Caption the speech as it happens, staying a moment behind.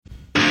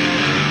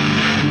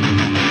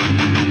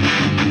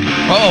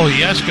Oh,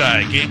 yes,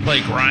 guy.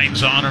 Gameplay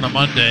grinds on a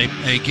Monday,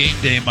 a game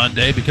day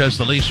Monday, because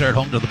the Leafs are at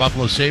home to the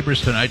Buffalo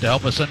Sabres tonight. To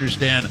help us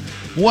understand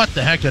what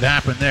the heck had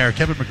happened there,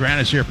 Kevin McGran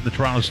is here from the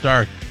Toronto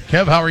Star.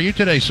 Kev, how are you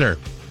today, sir?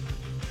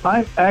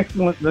 I'm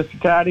excellent,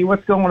 Mr. Caddy.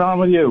 What's going on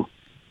with you?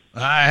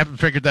 I haven't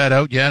figured that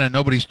out yet, and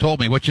nobody's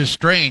told me, which is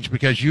strange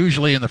because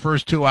usually in the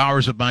first 2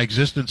 hours of my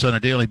existence on a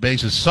daily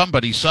basis,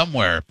 somebody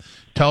somewhere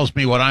tells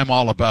me what I'm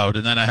all about,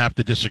 and then I have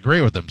to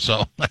disagree with them.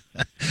 So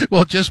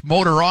we'll just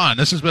motor on.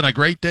 This has been a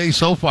great day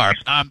so far.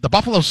 The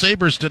Buffalo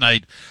Sabres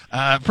tonight,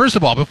 first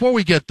of all, before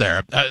we get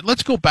there,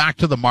 let's go back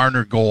to the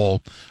Marner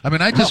goal. I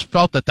mean, I just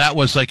felt that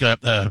was like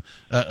a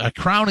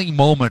crowning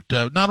moment,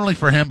 not only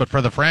for him, but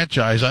for the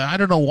franchise. I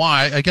don't know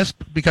why. I guess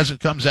because it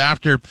comes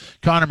after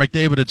Connor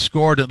McDavid had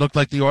scored. It looked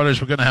like the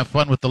Oilers were going to have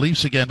fun with the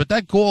Leafs again. But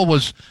that goal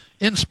was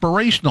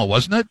inspirational,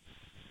 wasn't it?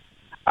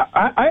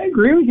 I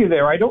agree with you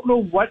there. I don't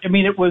know what, I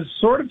mean, it was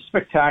sort of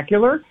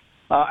spectacular.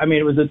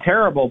 It was a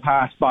terrible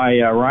pass by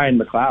Ryan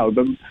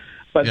McLeod,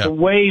 but the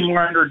way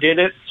Marner did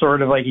it,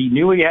 sort of like he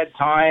knew he had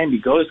time. He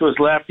goes to his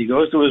left, he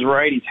goes to his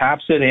right, he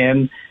taps it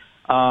in.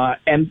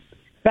 And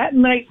that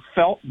night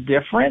felt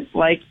different.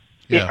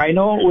 I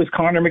know it was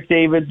Connor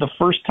McDavid the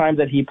first time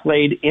that he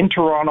played in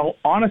Toronto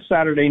on a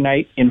Saturday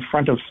night in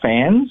front of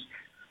fans.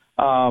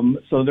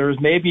 So there's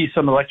maybe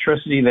some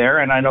electricity there,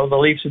 and I know the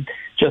Leafs had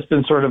just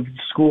been sort of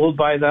schooled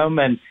by them,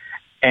 and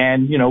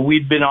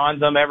we'd been on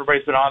them,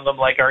 everybody's been on them,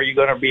 like, are you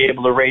going to be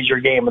able to raise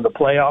your game in the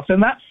playoffs?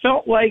 And that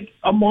felt like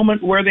a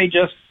moment where they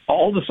just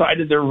all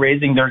decided they're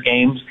raising their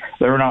games.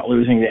 They're not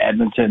losing to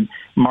Edmonton.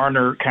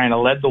 Marner kind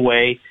of led the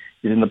way.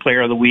 He's in the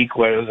Player of the Week,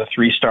 the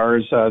 3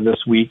 stars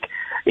this week.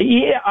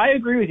 Yeah, I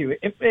agree with you.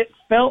 It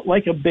felt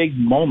like a big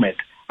moment.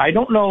 I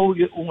don't know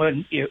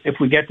if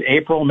we get to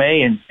April,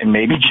 May, and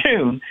maybe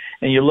June,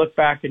 and you look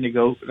back and you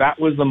go, that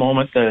was the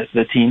moment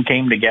the team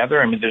came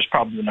together. I mean, there's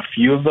probably been a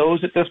few of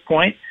those at this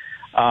point,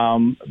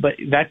 but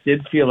that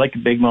did feel like a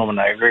big moment.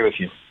 I agree with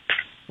you.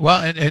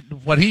 Well,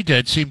 and what he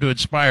did seemed to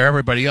inspire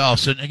everybody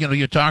else. And,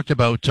 you talked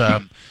about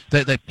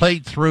they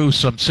played through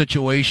some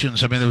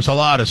situations. I mean, there was a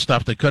lot of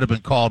stuff that could have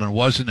been called and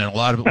wasn't, and a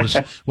lot of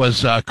it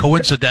was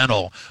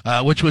coincidental,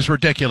 which was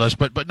ridiculous.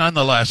 But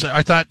nonetheless,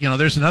 I thought,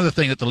 there's another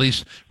thing that the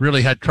Leafs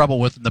really had trouble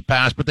with in the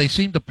past, but they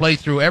seemed to play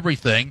through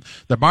everything.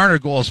 The Marner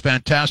goal is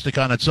fantastic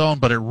on its own,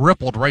 but it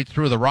rippled right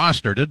through the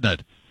roster, didn't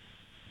it?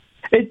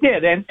 It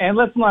did, and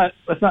let's not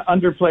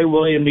underplay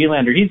William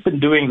Nylander. He's been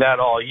doing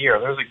that all year.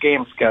 There was a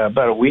game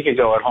about a week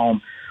ago at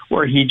home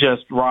where he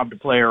just robbed a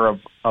player of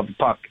a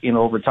puck in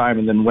overtime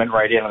and then went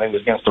right in. I think it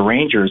was against the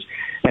Rangers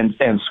and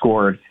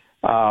scored.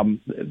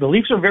 The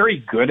Leafs are very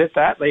good at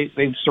that.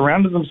 They've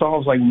surrounded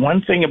themselves, like,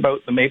 one thing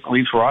about the Maple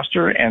Leafs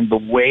roster and the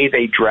way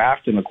they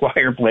draft and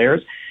acquire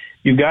players.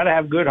 You've got to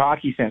have good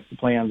hockey sense to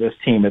play on this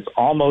team. It's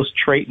almost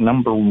trait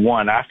number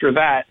 1. After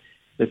that,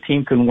 the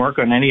team can work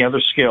on any other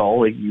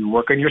skill. Like, you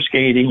work on your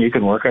skating, you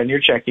can work on your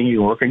checking,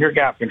 you work on your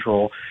gap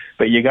control,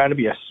 but you got to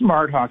be a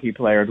smart hockey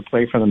player to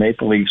play for the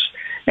Maple Leafs,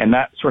 and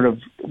that sort of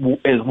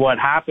is what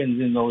happens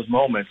in those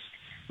moments.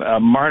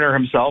 Marner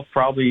himself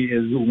probably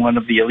is one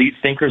of the elite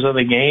thinkers of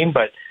the game,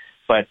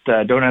 but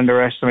don't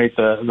underestimate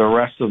the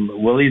rest of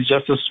them. Willie's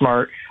just as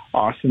smart.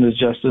 Austin is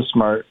just as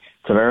smart.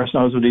 Tavares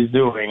knows what he's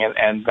doing,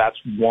 and that's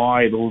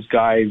why those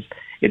guys,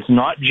 it's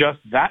not just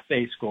that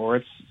they score,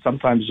 it's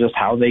sometimes just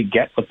how they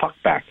get the puck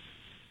back.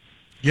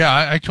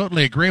 Yeah, I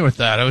totally agree with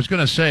that. I was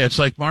going to say, it's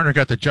like Marner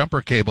got the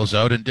jumper cables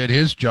out and did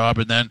his job,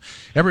 and then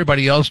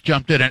everybody else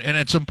jumped in. And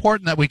it's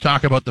important that we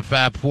talk about the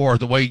Fab Four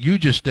the way you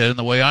just did and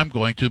the way I'm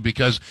going to,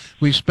 because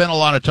we've spent a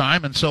lot of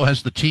time, and so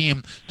has the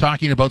team,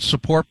 talking about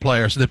support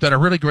players. They've done a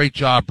really great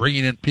job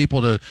bringing in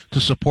people to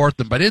support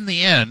them. But in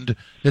the end,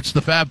 it's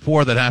the Fab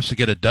Four that has to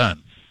get it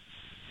done.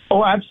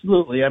 Oh,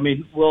 absolutely. I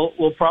mean,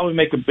 we'll probably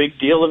make a big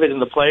deal of it in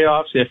the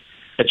playoffs if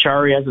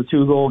Achari has a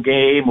 2-goal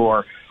game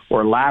or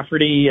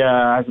Lafferty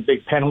has a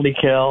big penalty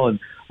kill,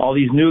 and all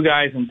these new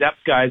guys and depth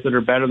guys that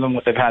are better than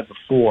what they've had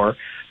before.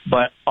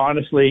 But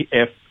honestly,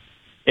 if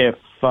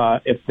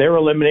they're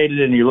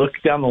eliminated and you look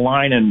down the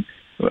line and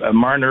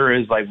Marner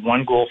is like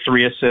 1 goal,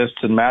 3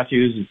 assists, and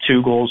Matthews is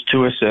 2 goals,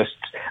 2 assists,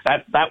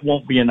 that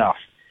won't be enough.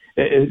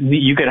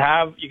 You could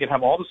have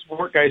all the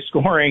support guys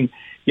scoring,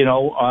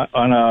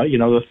 on a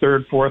the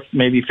 3rd, 4th,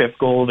 maybe 5th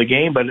goal of the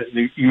game, but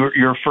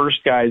your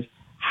first guys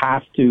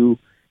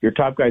your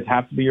top guys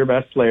have to be your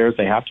best players.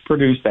 They have to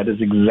produce. That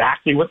is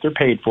exactly what they're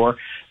paid for.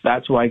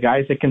 That's why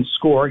guys that can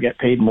score get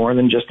paid more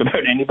than just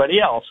about anybody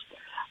else.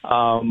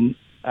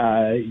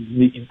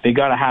 They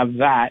got to have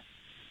that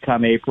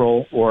come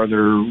April, or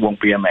there won't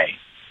be a May.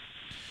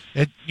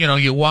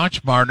 You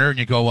watch Marner and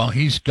you go, well,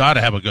 he's got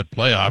to have a good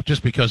playoff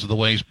just because of the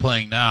way he's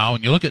playing now.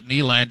 And you look at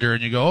Nylander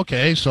and you go,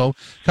 okay, so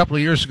a couple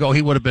of years ago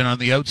he would have been on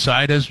the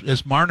outside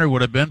as Marner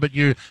would have been. But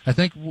I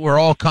think we're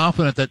all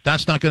confident that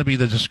that's not going to be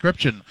the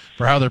description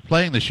for how they're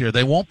playing this year.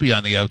 They won't be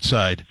on the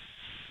outside.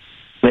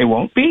 They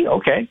won't be?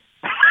 Okay.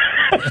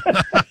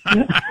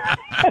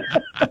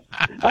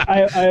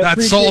 I Not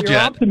sold your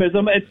yet.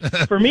 Optimism.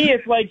 For me,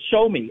 it's like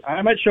show me.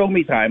 I'm at show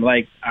me time.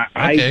 Like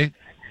okay.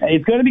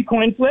 It's going to be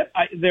coin flip.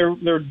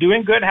 They're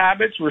doing good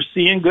habits. We're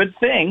seeing good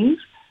things.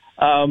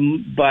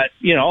 But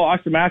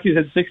Austin Matthews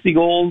had 60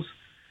 goals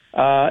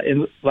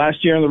in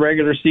last year in the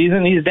regular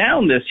season. He's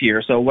down this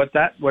year. So what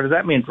does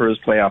that mean for his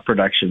playoff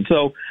production?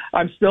 So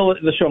I'm still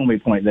at the show me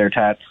point there,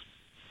 Tats.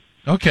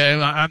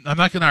 Okay, I'm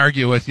not going to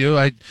argue with you.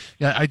 I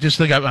just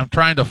think I'm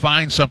trying to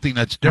find something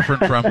that's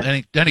different from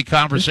any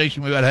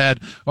conversation we've had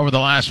over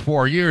the last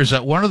 4 years.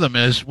 That one of them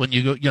is when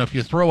you go, if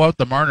you throw out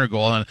the Marner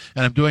goal, and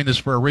I'm doing this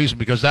for a reason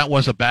because that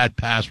was a bad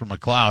pass from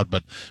McLeod,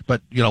 but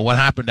what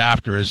happened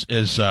after is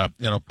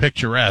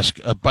picturesque.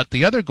 But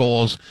the other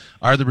goals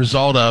are the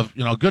result of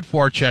good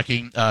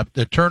forechecking,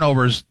 the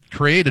turnovers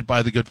created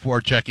by the good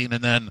forechecking,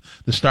 and then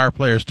the star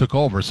players took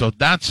over. So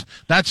that's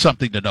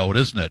something to note,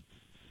 isn't it?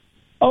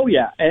 Oh,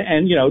 yeah.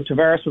 And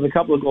Tavares with a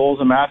couple of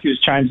goals and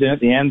Matthews chimes in at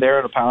the end there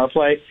at a power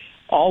play.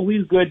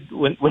 Always good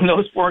when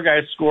those four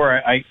guys score.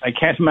 I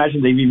can't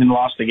imagine they've even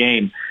lost a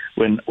game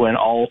when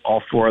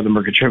all four of them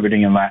are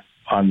contributing on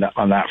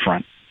that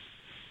front.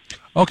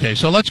 Okay,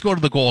 so let's go to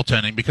the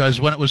goaltending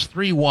because when it was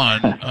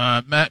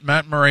 3-1,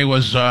 Matt Murray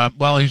was,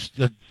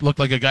 he looked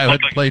like a guy who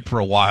hadn't played for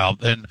a while.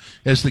 And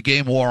as the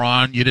game wore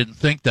on, you didn't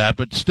think that.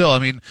 But still, I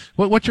mean,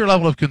 what's your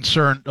level of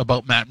concern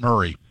about Matt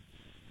Murray?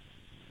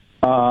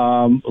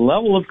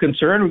 Level of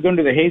concern, we're going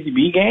to the Hazy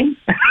B game.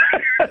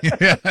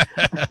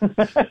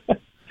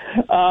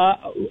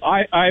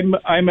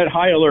 I'm at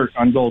high alert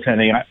on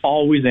goaltending. I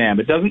always am.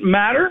 It doesn't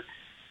matter.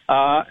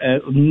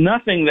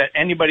 Nothing that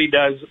anybody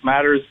does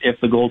matters if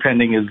the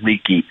goaltending is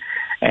leaky.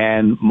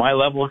 And my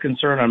level of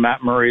concern on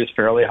Matt Murray is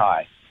fairly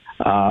high.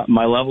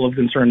 My level of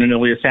concern on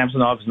Ilya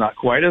Samsonov is not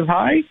quite as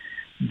high,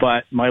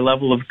 but my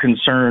level of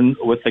concern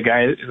with the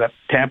guy that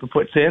Tampa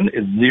puts in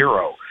is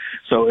zero.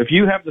 So if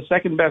you have the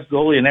second best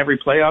goalie in every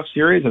playoff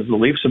series, as the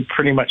Leafs have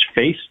pretty much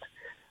faced,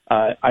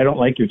 I don't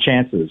like your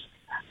chances.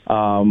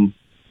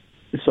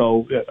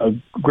 So a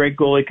great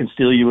goalie can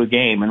steal you a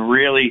game. And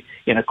really,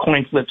 in a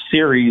coin flip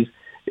series,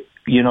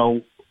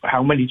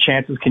 how many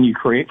chances can you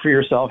create for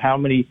yourself? How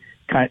many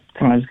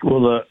times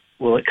will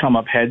it come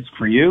up heads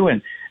for you?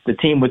 And the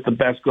team with the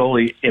best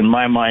goalie, in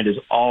my mind, is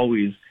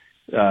always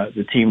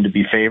the team to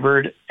be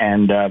favored.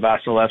 And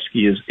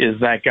Vasilevsky is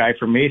that guy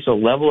for me. So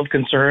level of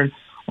concern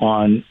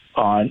on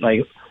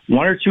like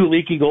one or two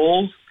leaky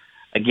goals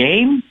a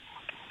game,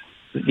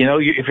 if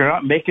you're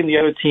not making the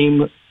other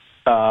team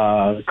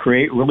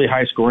create really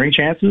high scoring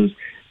chances,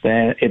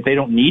 then if they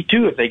don't need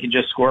to, if they can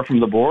just score from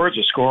the boards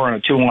or score on a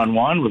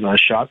 2-on-1 with a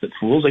shot that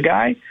fools a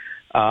guy,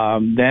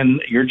 then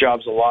your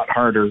job's a lot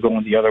harder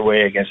going the other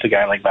way against a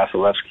guy like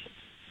Vasilevsky.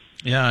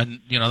 Yeah, and,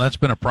 that's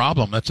been a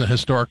problem. That's a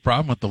historic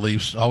problem with the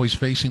Leafs, always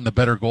facing the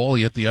better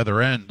goalie at the other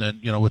end.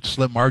 And, with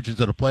slim margins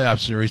of a playoff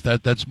series,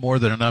 that's more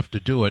than enough to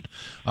do it.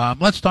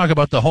 Let's talk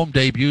about the home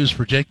debuts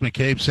for Jake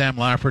McCabe, Sam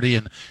Lafferty,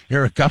 and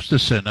Erik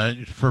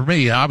Gustafsson. For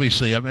me,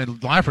 obviously,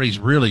 Lafferty's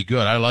really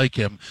good. I like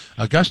him.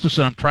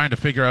 Gustafsson, I'm trying to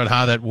figure out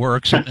how that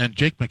works. And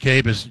Jake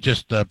McCabe is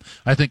just,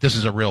 I think this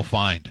is a real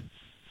find.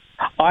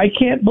 I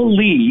can't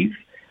believe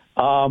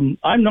I'm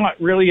not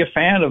really a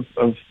fan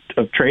of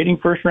trading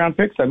first-round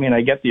picks.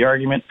 I get the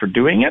argument for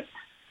doing it,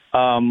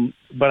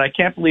 but I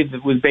can't believe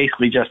it was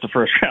basically just a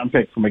first-round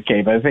pick for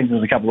McCabe. I think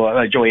there's a couple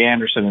of Joey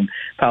Anderson and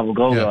Pavel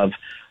Gogolov. Yeah.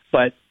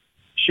 But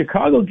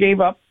Chicago gave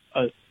up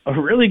a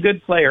really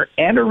good player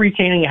and are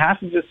retaining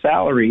half of his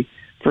salary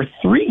for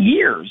 3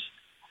 years.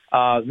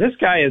 This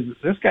guy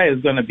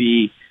is going to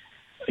be,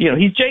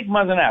 he's Jake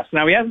Muzzin-esque.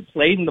 Now, he hasn't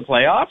played in the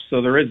playoffs,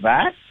 so there is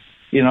that.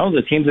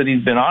 The teams that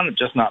he's been on have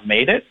just not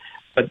made it.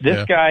 But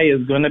this guy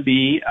is going to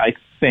be, I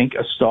think,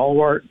 a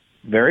stalwart,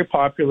 very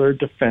popular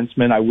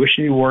defenseman. I wish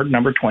he wore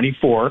number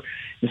 24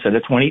 instead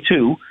of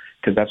 22,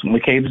 because that's what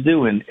McCabe's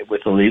doing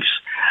with the Leafs.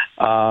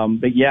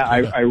 But yeah,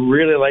 I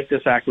really like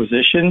this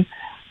acquisition.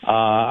 He's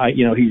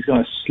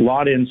going to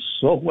slot in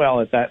so well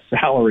at that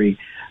salary.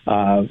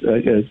 I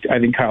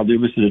think Kyle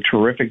Dubas did a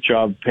terrific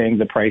job paying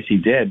the price he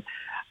did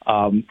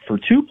for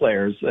two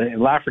players,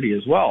 and Lafferty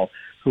as well,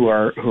 who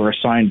are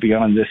signed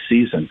beyond this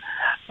season.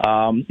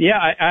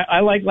 I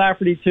like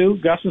Lafferty too.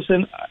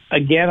 Gustafsson,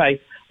 again, I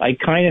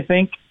kind of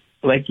think,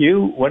 like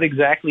you, what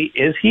exactly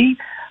is he?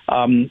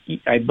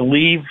 I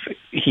believe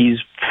he's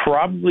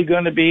probably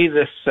going to be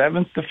the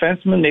seventh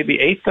defenseman, maybe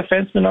eighth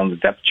defenseman on the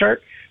depth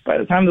chart by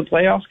the time the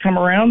playoffs come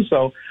around.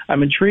 So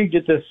I'm intrigued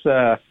at this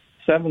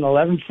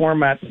 7-11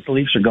 format that the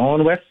Leafs are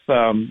going with.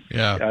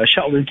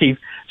 Sheldon Keefe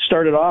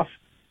started off,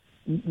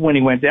 when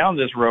he went down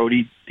this road,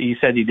 he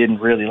said he didn't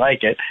really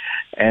like it,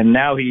 and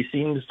now he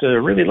seems to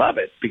really love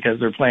it because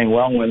they're playing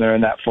well when they're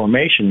in that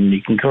formation, and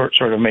he can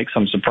sort of make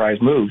some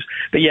surprise moves.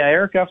 But yeah,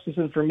 Erik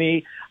Gustafsson, for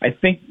me, I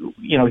think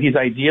he's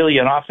ideally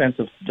an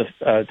offensive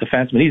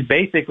defenseman. He's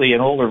basically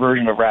an older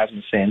version of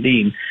Rasmus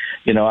Sandin.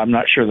 I'm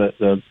not sure that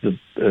the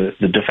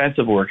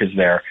defensive work is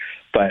there,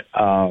 but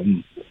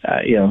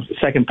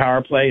second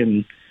power play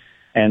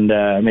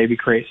and maybe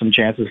create some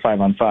chances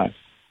 5-on-5.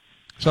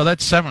 So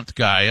that seventh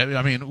guy,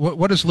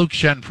 what is Luke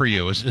Schenn for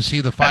you? Is he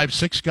the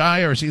 5-6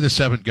 guy or is he the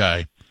 7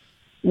 guy?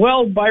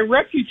 Well, by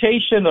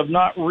reputation of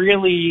not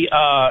really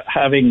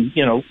having,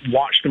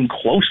 watched him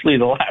closely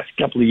the last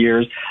couple of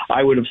years,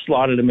 I would have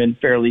slotted him in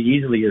fairly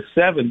easily as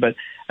 7. But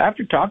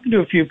after talking to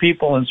a few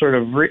people and sort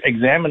of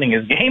examining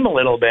his game a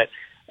little bit,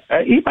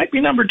 he might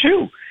be number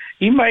 2.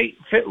 He might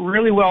fit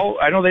really well.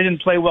 I know they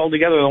didn't play well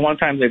together the one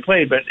time they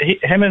played, but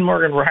him and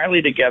Morgan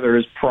Rielly together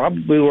is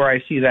probably where I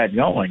see that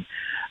going.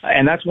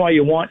 And that's why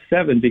you want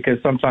 7,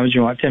 because sometimes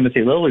you want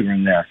Timothy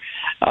Liljegren there.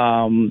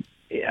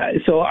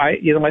 So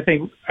I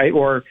think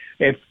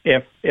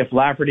if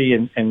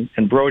Lafferty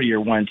and Brodie are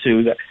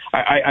 1-2,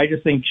 I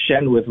just think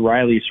Schenn with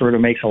Rielly sort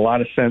of makes a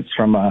lot of sense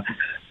from a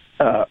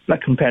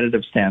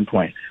competitive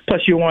standpoint.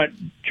 Plus, you want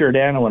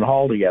Giordano and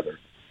Hall together.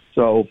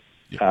 So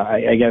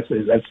I guess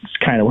that's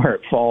kind of where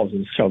it falls,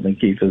 as Sheldon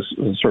Keefe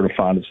is sort of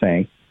fond of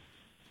saying.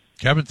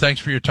 Kevin, thanks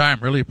for your time.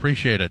 Really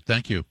appreciate it.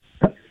 Thank you.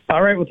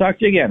 All right, we'll talk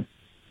to you again.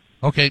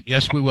 Okay,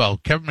 yes, we will.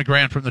 Kevin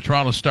McGran from the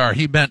Toronto Star.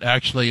 He meant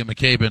actually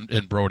McCabe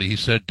and Brodie. He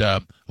said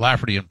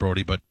Lafferty and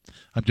Brodie, but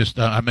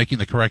I'm making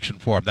the correction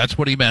for him. That's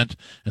what he meant.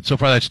 And so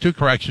far, that's 2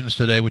 corrections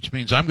today, which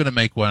means I'm going to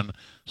make one.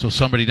 So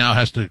somebody now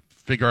has to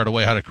figure out a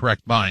way how to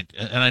correct mine.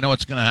 And I know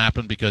it's going to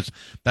happen because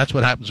that's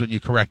what happens when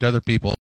you correct other people.